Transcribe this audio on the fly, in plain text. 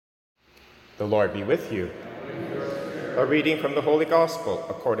The Lord be with you. A reading from the Holy Gospel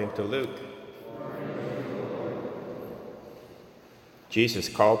according to Luke. Jesus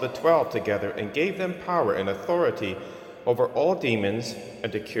called the 12 together and gave them power and authority over all demons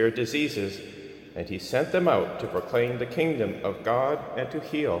and to cure diseases, and he sent them out to proclaim the kingdom of God and to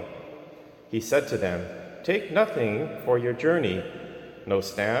heal. He said to them, "Take nothing for your journey, no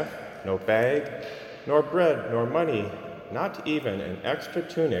staff, no bag, nor bread, nor money, not even an extra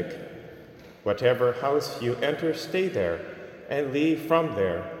tunic. Whatever house you enter, stay there, and leave from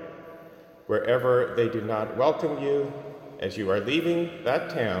there. Wherever they do not welcome you, as you are leaving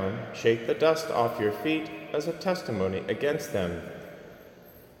that town, shake the dust off your feet as a testimony against them."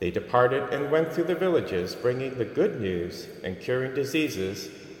 They departed and went through the villages, bringing the good news and curing diseases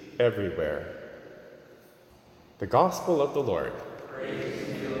everywhere. The Gospel of the Lord. Praise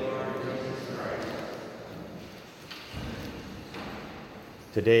to you, Lord Jesus Christ.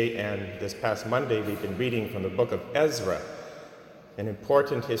 Today and this past Monday, we've been reading from the book of Ezra, an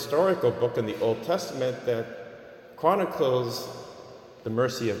important historical book in the Old Testament that chronicles the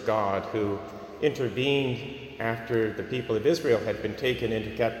mercy of God, who intervened after the people of Israel had been taken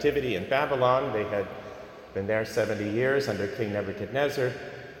into captivity in Babylon. They had been there 70 years under King Nebuchadnezzar,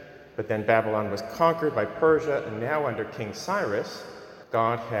 but then Babylon was conquered by Persia, and now under King Cyrus,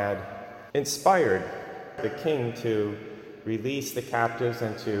 God had inspired the king to release the captives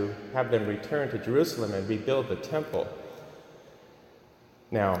and to have them return to Jerusalem and rebuild the temple.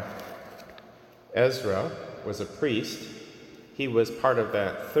 Now, Ezra was a priest. He was part of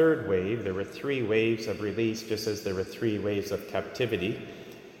that third wave. There were 3 waves of release, just as there were 3 waves of captivity.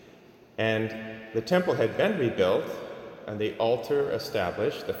 And the temple had been rebuilt, and the altar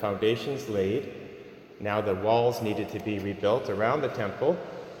established, the foundations laid. Now the walls needed to be rebuilt around the temple.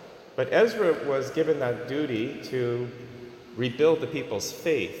 But Ezra was given that duty to rebuild the people's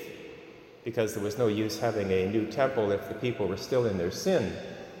faith, because there was no use having a new temple if the people were still in their sin,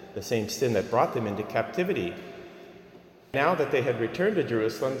 the same sin that brought them into captivity. Now that they had returned to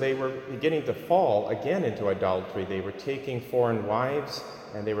Jerusalem, they were beginning to fall again into idolatry. They were taking foreign wives,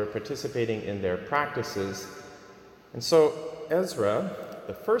 and they were participating in their practices. And so Ezra,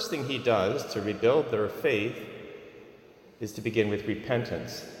 the first thing he does to rebuild their faith is to begin with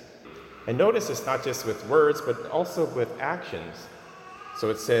repentance. And notice it's not just with words, but also with actions. So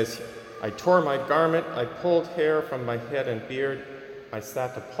it says, "I tore my garment, I pulled hair from my head and beard, I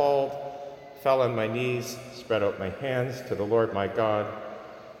sat appalled, fell on my knees, spread out my hands to the Lord my God,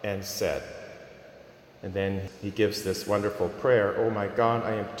 and said." And then he gives this wonderful prayer, "Oh my God,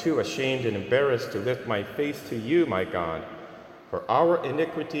 I am too ashamed and embarrassed to lift my face to you, my God. For our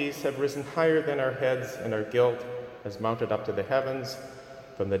iniquities have risen higher than our heads, and our guilt has mounted up to the heavens.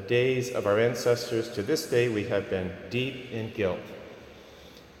 From the days of our ancestors to this day, we have been deep in guilt."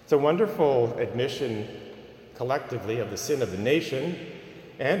 It's a wonderful admission collectively of the sin of the nation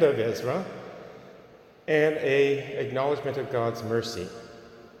and of Ezra, and an acknowledgement of God's mercy.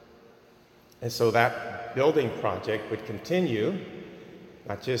 And so that building project would continue,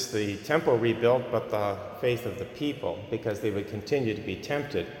 not just the temple rebuilt, but the faith of the people, because they would continue to be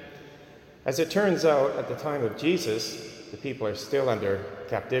tempted. As it turns out, at the time of Jesus, the people are still under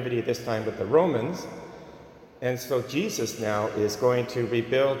captivity, this time with the Romans. And so Jesus now is going to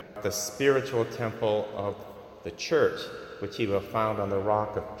rebuild the spiritual temple of the church, which he will found on the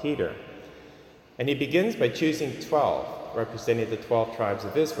rock of Peter. And he begins by choosing 12, representing the 12 tribes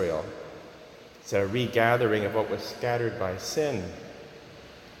of Israel. It's a regathering of what was scattered by sin.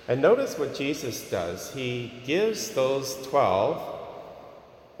 And notice what Jesus does. He gives those 12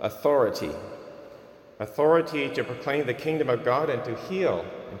 authority to proclaim the kingdom of God and to heal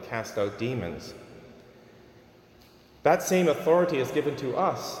and cast out demons. That same authority is given to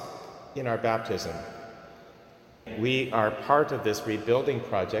us in our baptism. We are part of this rebuilding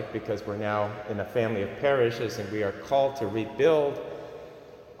project because we're now in a family of parishes, and we are called to rebuild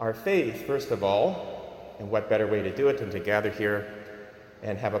our faith, first of all. And what better way to do it than to gather here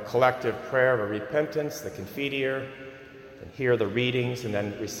and have a collective prayer of repentance, the Confiteor, and hear the readings, and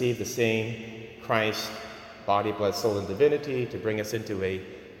then receive the same Christ, body, blood, soul, and divinity, to bring us into a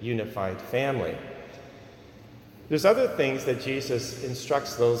unified family. There's other things that Jesus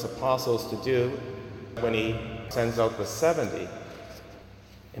instructs those apostles to do when he sends out the 70.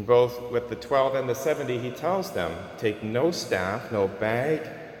 And both with the 12 and the 70, he tells them, "Take no staff, no bag,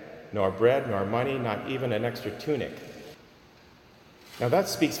 nor bread, nor money, not even an extra tunic." Now that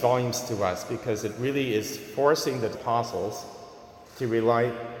speaks volumes to us, because it really is forcing the apostles to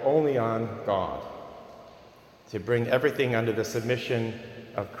rely only on God, to bring everything under the submission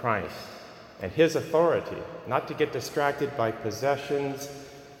of Christ and his authority, not to get distracted by possessions,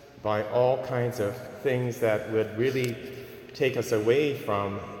 by all kinds of things that would really take us away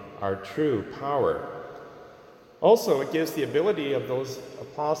from our true power. Also, it gives the ability of those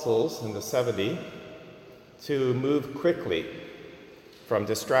apostles in the 70 to move quickly from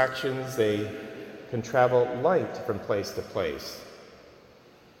distractions. They can travel light from place to place.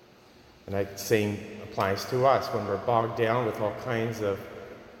 And that same applies to us when we're bogged down with all kinds of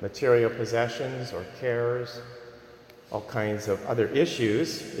material possessions or cares, all kinds of other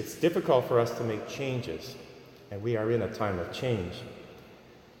issues. It's difficult for us to make changes, and we are in a time of change.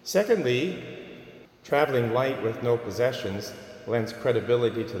 Secondly, traveling light with no possessions lends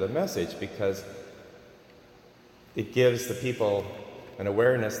credibility to the message because it gives the people an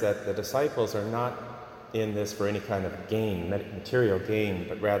awareness that the disciples are not in this for any kind of gain, material gain,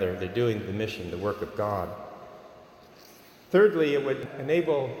 but rather they're doing the mission, the work of God. Thirdly, it would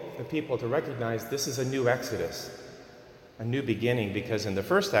enable the people to recognize this is a new Exodus, a new beginning, because in the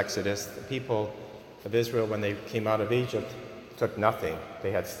first Exodus, the people of Israel, when they came out of Egypt, took nothing.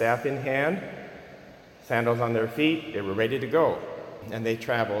 They had staff in hand, sandals on their feet, they were ready to go, and they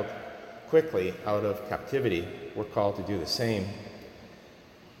traveled quickly out of captivity. We're called to do the same.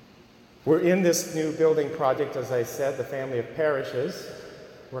 We're in this new building project, as I said, the family of parishes.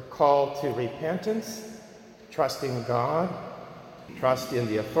 We're called to repentance, trust in God, trust in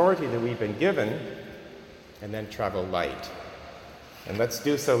the authority that we've been given, and then travel light. And let's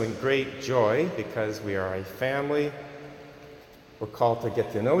do so in great joy because we are a family. We're called to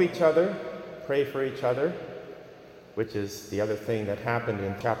get to know each other, pray for each other, which is the other thing that happened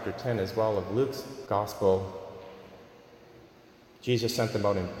in chapter 10 as well of Luke's gospel. Jesus sent them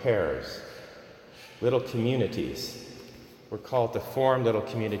out in pairs, little communities. We're called to form little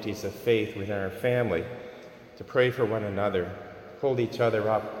communities of faith within our family, to pray for one another, hold each other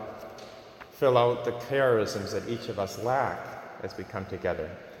up, fill out the charisms that each of us lack as we come together.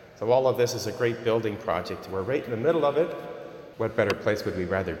 So all of this is a great building project. We're right in the middle of it. What better place would we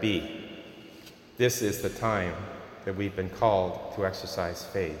rather be? This is the time that we've been called to exercise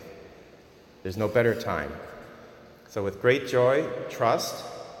faith. There's no better time. So with great joy, trust,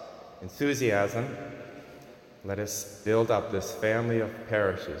 enthusiasm, let us build up this family of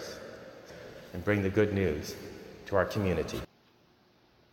parishes and bring the good news to our community.